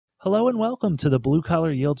Hello and welcome to the Blue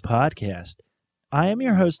Collar Yields podcast. I am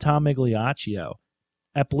your host, Tom Migliaccio.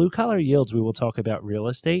 At Blue Collar Yields, we will talk about real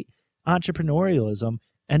estate, entrepreneurialism,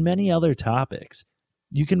 and many other topics.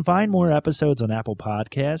 You can find more episodes on Apple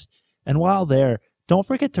Podcasts, and while there, don't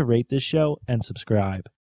forget to rate this show and subscribe.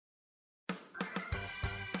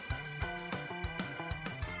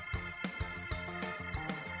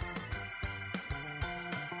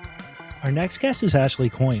 Our next guest is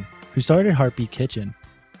Ashley Coyne, who started Heartbeat Kitchen.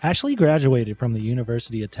 Ashley graduated from the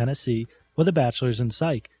University of Tennessee with a bachelor's in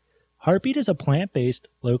psych. Heartbeat is a plant-based,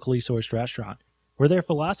 locally sourced restaurant where their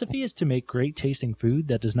philosophy is to make great tasting food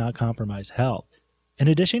that does not compromise health. In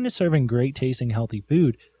addition to serving great tasting healthy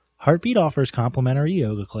food, Heartbeat offers complimentary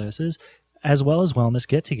yoga classes as well as wellness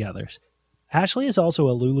get-togethers. Ashley is also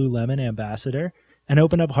a Lululemon ambassador and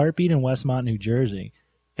opened up Heartbeat in Westmont, New Jersey.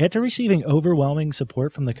 After receiving overwhelming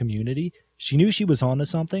support from the community, she knew she was onto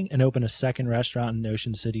something and opened a second restaurant in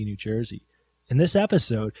Ocean City, New Jersey. In this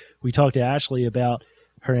episode, we talked to Ashley about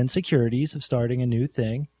her insecurities of starting a new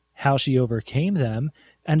thing, how she overcame them,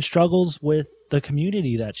 and struggles with the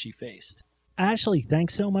community that she faced. Ashley,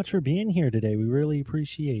 thanks so much for being here today. We really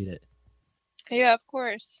appreciate it. Yeah, of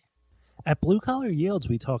course. At Blue Collar Yields,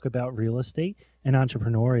 we talk about real estate and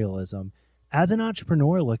entrepreneurialism. As an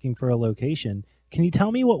entrepreneur looking for a location, can you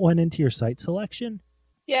tell me what went into your site selection?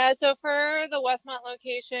 Yeah, so for the Westmont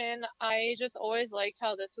location, I just always liked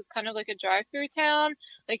how this was kind of like a drive-through town.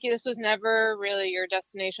 Like this was never really your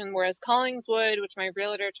destination, whereas Collingswood, which my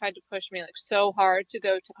realtor tried to push me like so hard to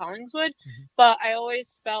go to Collingswood, but I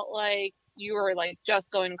always felt like you were like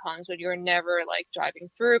just going to Collingswood. You were never like driving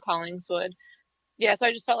through Collingswood. Yeah, so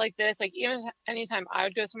I just felt like this, like even anytime I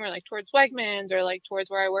would go somewhere like towards Wegmans or like towards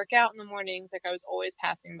where I work out in the mornings, like I was always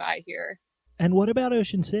passing by here. And what about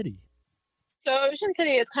Ocean City? So Ocean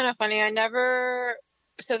City is kind of funny.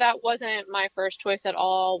 So that wasn't my first choice at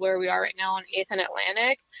all where we are right now on 8th and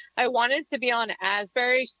Atlantic. I wanted to be on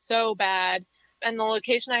Asbury so bad, and the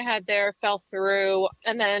location I had there fell through.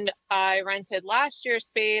 And then I rented last year's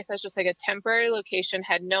space as just like a temporary location,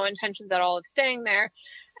 had no intentions at all of staying there.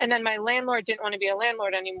 And then my landlord didn't want to be a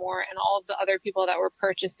landlord anymore, and all of the other people that were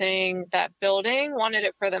purchasing that building wanted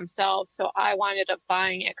it for themselves. So I wound up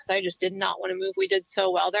buying it because I just did not want to move. We did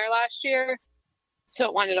so well there last year. So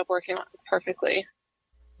it wound up working perfectly.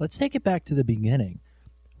 Let's take it back to the beginning.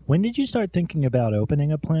 When did you start thinking about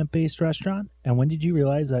opening a plant-based restaurant? And when did you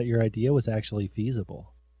realize that your idea was actually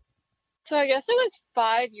feasible? So I guess it was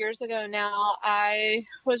 5 years ago now. I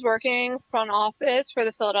was working front office for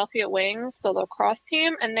the Philadelphia Wings, the lacrosse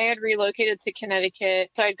team, and they had relocated to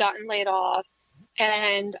Connecticut. So I'd gotten laid off,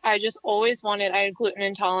 and I just always I had gluten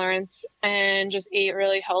intolerance and just ate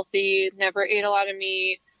really healthy, never ate a lot of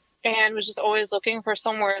meat, and was just always looking for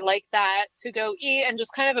somewhere like that to go eat and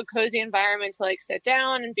just kind of a cozy environment to like sit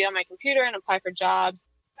down and be on my computer and apply for jobs.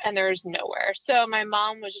 And there's nowhere. So my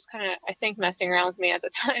mom was just kind of, I think, messing around with me at the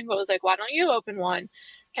time, but was like, why don't you open one?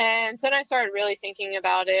 And so then I started really thinking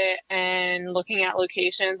about it and looking at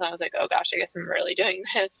locations. And I was like, oh gosh, I guess I'm really doing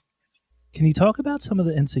this. Can you talk about some of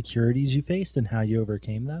the insecurities you faced and how you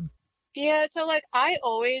overcame them? Yeah, so like I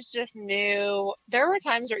always just knew there were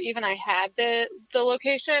times where even I had the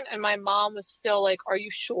location and my mom was still like, are you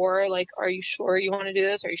sure? Like, are you sure you want to do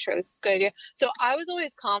this? Are you sure this is a good idea? So I was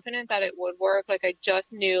always confident that it would work. Like I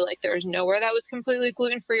just knew like there's nowhere that was completely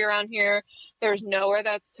gluten-free around here. There's nowhere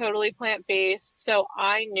that's totally plant-based. So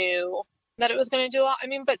I knew that it was going to do well. I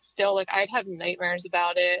mean, but still like I'd have nightmares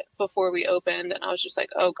about it before we opened. And I was just like,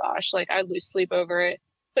 oh gosh, like I'd lose sleep over it.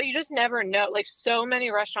 But you just never know, like so many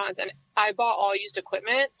restaurants, and I bought all used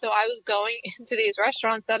equipment. So I was going into these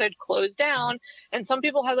restaurants that had closed down, and some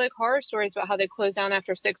people had like horror stories about how they closed down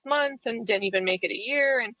after 6 months and didn't even make it a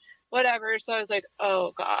year and whatever. So I was like,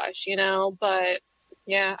 oh gosh, but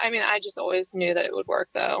yeah, I mean, I just always knew that it would work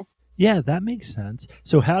though. Yeah, that makes sense.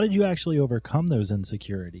 So how did you actually overcome those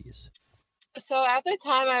insecurities? So at the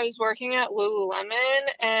time I was working at Lululemon,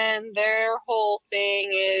 and their whole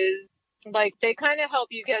thing is like they kind of help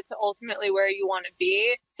you get to ultimately where you want to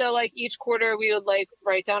be. So like each quarter we would like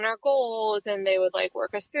write down our goals and they would like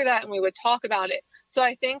work us through that and we would talk about it. So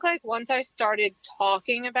I think like once I started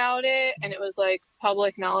talking about it and it was like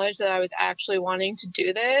public knowledge that I was actually wanting to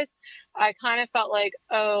do this, I kind of felt like,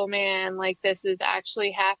 oh man, like this is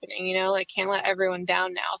actually happening, like can't let everyone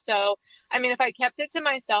down now. So, I mean, if I kept it to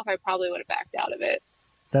myself, I probably would have backed out of it.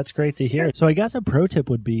 That's great to hear. So I guess a pro tip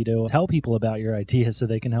would be to tell people about your ideas so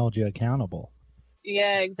they can hold you accountable.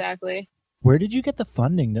 Yeah, exactly. Where did you get the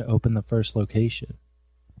funding to open the first location?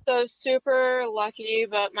 So super lucky,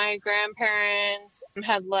 but my grandparents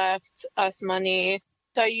had left us money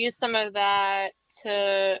So I used some of that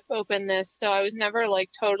to open this. So I was never like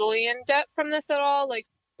totally in debt from this at all,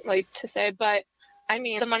 like to say, but I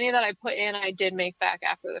mean, the money that I put in, I did make back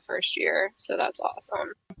after the first year. So that's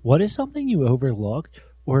awesome. What is something you overlooked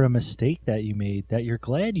or a mistake that you made that you're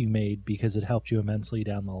glad you made because it helped you immensely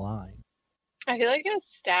down the line? I feel like it was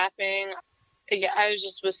staffing. Yeah, I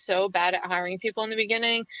was so bad at hiring people in the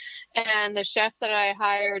beginning. And the chef that I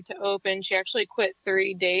hired to open, she actually quit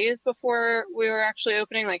 3 days before we were actually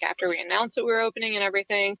opening, like after we announced that we were opening and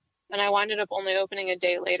everything. And I wound up only opening a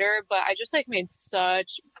day later. But I just like made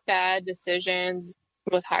such bad decisions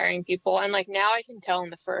with hiring people. And like now I can tell in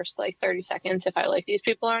the first like 30 seconds if I like these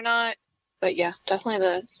people or not. But yeah, definitely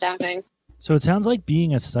the staffing. So it sounds like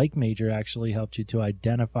being a psych major actually helped you to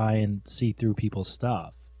identify and see through people's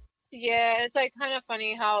stuff. Yeah, it's like kind of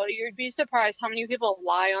funny how you'd be surprised how many people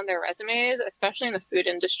lie on their resumes, especially in the food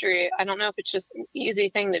industry. I don't know if it's just an easy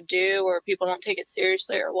thing to do or people don't take it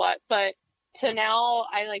seriously or what, but to now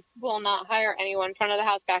I like will not hire anyone front of the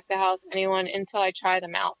house, back of the house, anyone until I try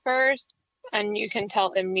them out first. And you can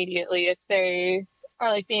tell immediately if they are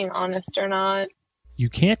like being honest or not. You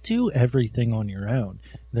can't do everything on your own.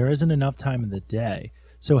 There isn't enough time in the day.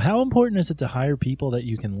 So how important is it to hire people that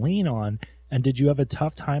you can lean on? And did you have a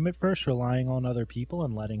tough time at first relying on other people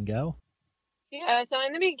and letting go? Yeah, so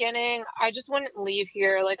in the beginning, I just wouldn't leave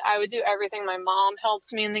here. Like I would do everything. My mom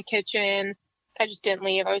helped me in the kitchen. I just didn't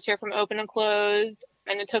leave. I was here from open and close,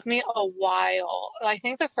 and it took me a while. I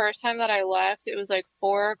think the first time that I left, it was like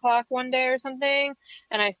 4 o'clock one day or something,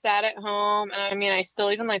 and I sat at home, and I mean, I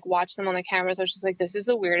still even like watched them on the cameras. I was just like, this is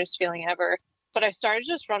the weirdest feeling ever. But I started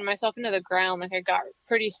to just run myself into the ground. Like I got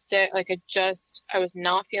pretty sick. Like I was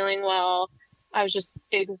not feeling well. I was just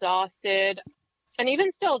exhausted. And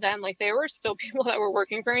even still then, like there were still people that were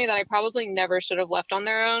working for me that I probably never should have left on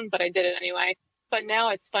their own, but I did it anyway. But now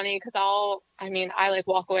it's funny because I like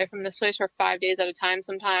walk away from this place for 5 days at a time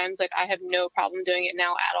sometimes. Like I have no problem doing it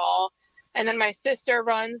now at all. And then my sister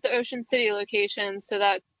runs the Ocean City location, so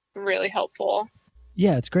that's really helpful.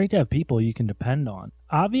 Yeah, it's great to have people you can depend on.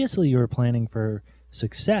 Obviously, you were planning for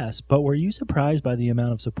success, but were you surprised by the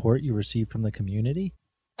amount of support you received from the community?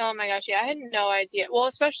 Oh my gosh, yeah, I had no idea. Well,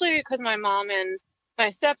 especially because my mom and my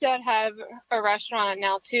stepdad have a restaurant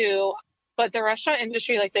now too, but the restaurant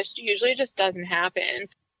industry like this usually just doesn't happen.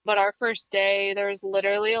 But our first day, there was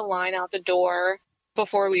literally a line out the door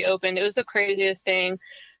before we opened. It was the craziest thing.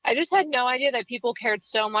 I just had no idea that people cared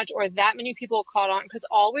so much or that many people caught on because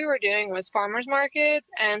all we were doing was farmers markets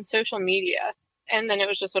and social media. And then it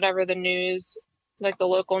was just whatever the news, like the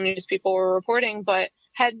local news people were reporting, but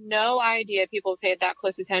had no idea people paid that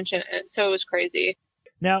close attention. And so it was crazy.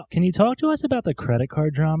 Now, can you talk to us about the credit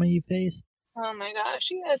card drama you faced? Oh my gosh.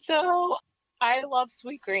 Yeah. So I love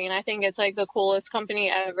Sweet Green. I think it's like the coolest company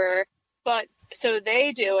ever. But so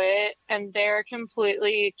they do it and they're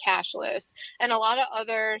completely cashless. And a lot of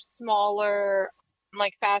other smaller,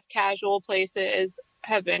 like fast casual places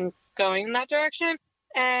have been going in that direction.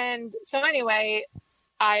 And so anyway,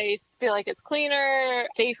 I feel like it's cleaner,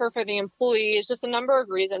 safer for the employees, just a number of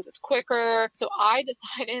reasons. It's quicker. So I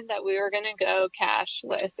decided that we were going to go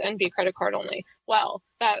cashless and be credit card only. Well,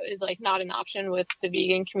 that is like not an option with the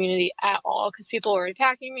vegan community at all because people were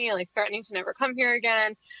attacking me, like threatening to never come here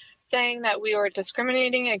again, saying that we were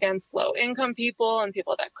discriminating against low income people and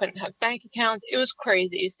people that couldn't have bank accounts. It was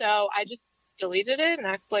crazy. So I just deleted it and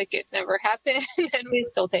act like it never happened and we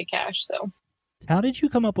still take cash. So How did you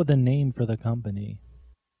come up with a name for the company?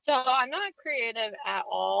 So I'm not creative at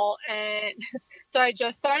all. And so I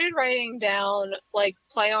just started writing down like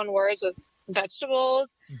play on words with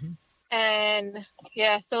vegetables. Mm-hmm. And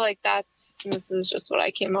yeah, so like this is just what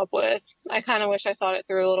I came up with. I kind of wish I thought it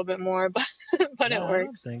through a little bit more, but but it No,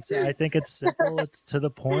 works. I don't think so. I think it's simple, it's to the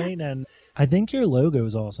point, and I think your logo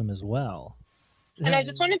is awesome as well. And I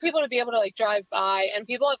just wanted people to be able to like drive by, and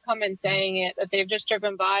people have come in saying it that they've just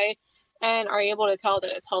driven by and are able to tell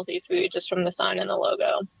that it's healthy food just from the sign and the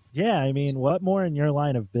logo. Yeah, I mean, what more in your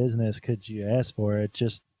line of business could you ask for? It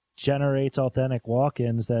just generates authentic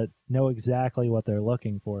walk-ins that know exactly what they're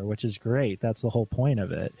looking for, which is great. That's the whole point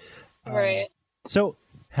of it. Right. So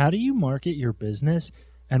how do you market your business,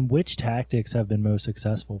 and which tactics have been most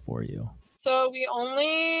successful for you? So we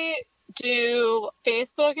only do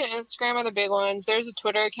Facebook and Instagram are the big ones. There's a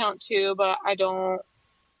Twitter account too, but I don't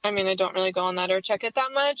really go on that or check it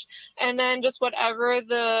that much. And then just whatever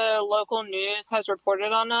the local news has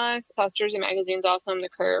reported on us. South Jersey Magazine's awesome. The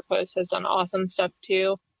Courier Post has done awesome stuff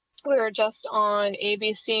too. We were just on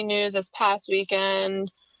ABC News this past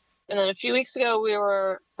weekend. And then a few months ago, we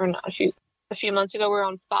were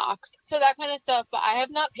on Fox. So that kind of stuff. But I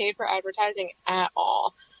have not paid for advertising at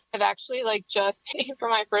all. I've actually like just paid for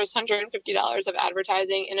my first $150 of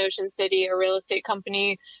advertising in Ocean City. A real estate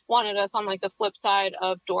company wanted us on like the flip side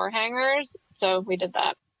of door hangers. So we did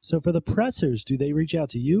that. So for the pressers, do they reach out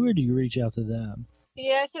to you or do you reach out to them?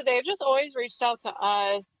 Yeah, so they've just always reached out to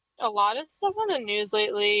us. A lot of stuff on the news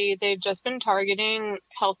lately, they've just been targeting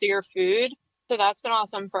healthier food. So that's been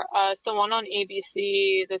awesome for us. The one on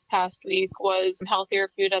ABC this past week was healthier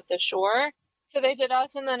food at the shore. So they did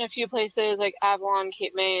us and then a few places like Avalon,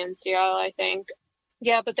 Cape May, and Seattle, I think.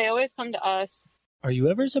 Yeah, but they always come to us. Are you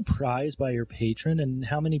ever surprised by your patron and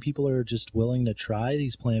how many people are just willing to try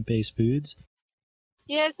these plant-based foods?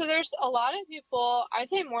 Yeah, so there's a lot of people, I'd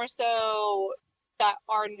say more so that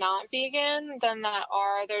are not vegan than that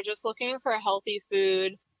are. They're just looking for healthy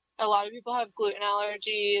food. A lot of people have gluten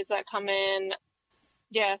allergies that come in.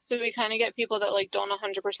 Yeah, so we kind of get people that like don't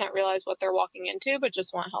 100% realize what they're walking into, but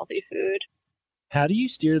just want healthy food. How do you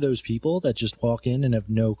steer those people that just walk in and have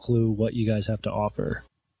no clue what you guys have to offer?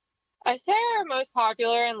 I say our most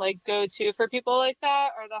popular and like go-to for people like that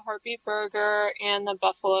are the Heartbeat Burger and the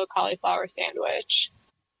Buffalo Cauliflower Sandwich.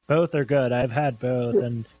 Both are good. I've had both,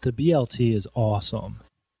 and the BLT is awesome.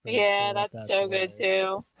 Yeah, that's so good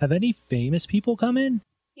too. Have any famous people come in?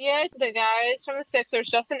 Yeah, the guys from the Sixers,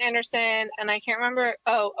 Justin Anderson, and I can't remember,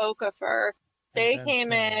 Okafor. They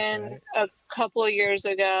came in a couple of years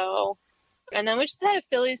ago. And then we just had a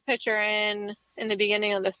Phillies pitcher in the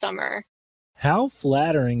beginning of the summer. How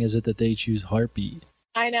flattering is it that they choose Heartbeat?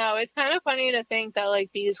 I know. It's kind of funny to think that like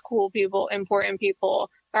these cool people, important people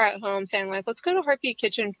are at home saying like, let's go to Heartbeat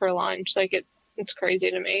Kitchen for lunch. Like it's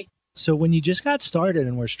crazy to me. So when you just got started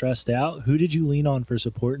and were stressed out, who did you lean on for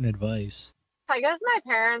support and advice? I guess my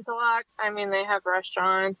parents a lot. I mean, they have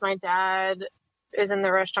restaurants. My dad is in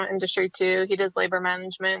the restaurant industry too. He does labor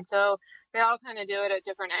management. So they all kind of do it at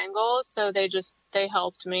different angles. So they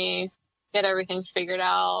helped me get everything figured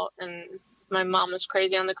out. And my mom was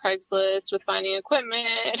crazy on the Craigslist with finding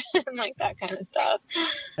equipment and like that kind of stuff.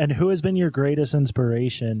 And who has been your greatest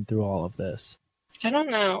inspiration through all of this? I don't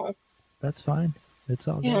know. That's fine. It's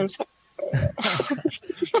all good. Yeah, I'm sorry.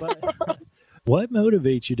 But what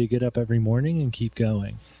motivates you to get up every morning and keep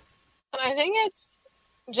going? I think it's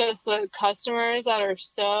just the customers that are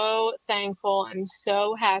so thankful and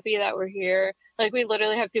so happy that we're here. Like we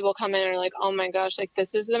literally have people come in and are like, oh my gosh, like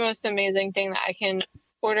this is the most amazing thing that I can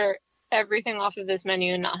order everything off of this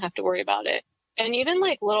menu and not have to worry about it. And even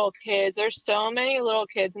like little kids, there's so many little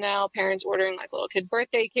kids now, parents ordering like little kid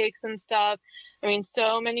birthday cakes and stuff. I mean,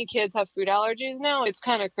 so many kids have food allergies now. It's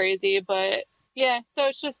kind of crazy, but yeah, so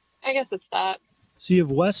it's just, I guess it's that. So you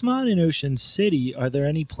have Westmont and Ocean City. Are there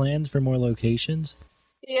any plans for more locations?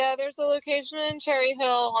 Yeah, there's a location in Cherry Hill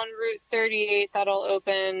on Route 38 that'll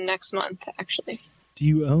open next month, actually. Do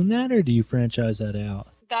you own that or do you franchise that out?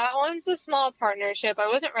 That one's a small partnership. I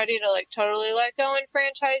wasn't ready to like totally let go and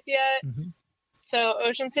franchise yet. Mm-hmm. So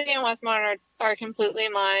Ocean City and Westmont are completely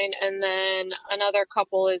mine, and then another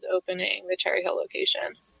couple is opening the Cherry Hill location.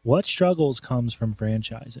 What struggles comes from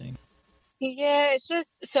franchising? Yeah, it's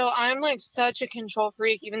just, so I'm like such a control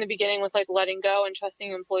freak, even the beginning with like letting go and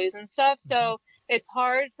trusting employees and stuff. So it's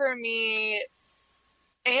hard for me,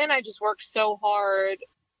 and I just work so hard,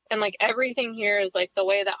 and like everything here is like the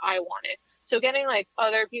way that I want it. So getting like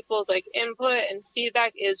other people's like input and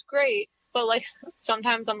feedback is great, but like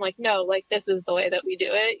sometimes I'm like, no, like this is the way that we do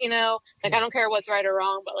it, you know? Like I don't care what's right or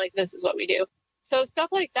wrong, but like this is what we do. So stuff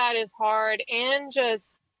like that is hard, and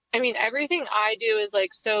just, I mean, everything I do is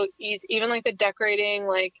like so easy, even like the decorating,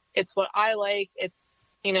 like it's what I like, it's,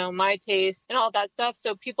 you know, my taste and all that stuff.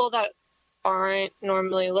 So people that aren't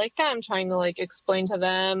normally like that, I'm trying to like explain to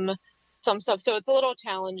them some stuff. So it's a little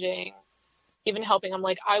challenging, even helping. I'm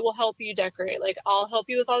like, I will help you decorate. Like, I'll help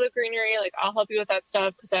you with all the greenery. Like, I'll help you with that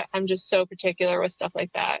stuff because I'm just so particular with stuff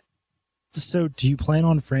like that. So do you plan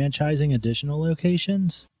on franchising additional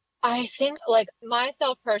locations? I think, like,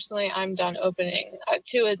 myself personally, I'm done opening.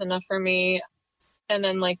 2 is enough for me. And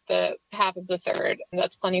then, like, the half of the third,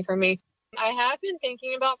 that's plenty for me. I have been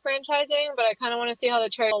thinking about franchising, but I kind of want to see how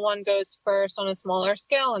the Cherry Hill one goes first on a smaller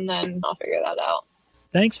scale, and then I'll figure that out.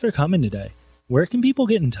 Thanks for coming today. Where can people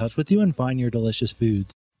get in touch with you and find your delicious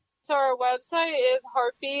foods? So our website is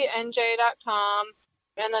heartbeatnj.com,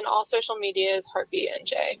 and then all social media is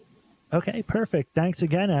heartbeatnj. Okay, perfect. Thanks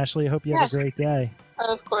again, Ashley. I hope you have a great day.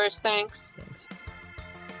 Of course, thanks.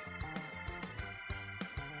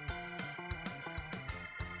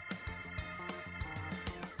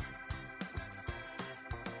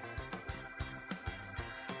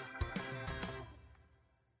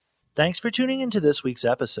 Thanks for tuning into this week's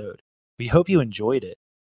episode. We hope you enjoyed it.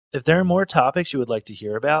 If there are more topics you would like to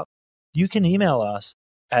hear about, you can email us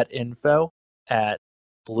at info@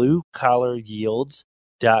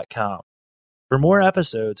 bluecollaryields.com. For more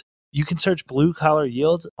episodes, you can search Blue Collar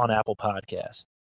Yields on Apple Podcasts.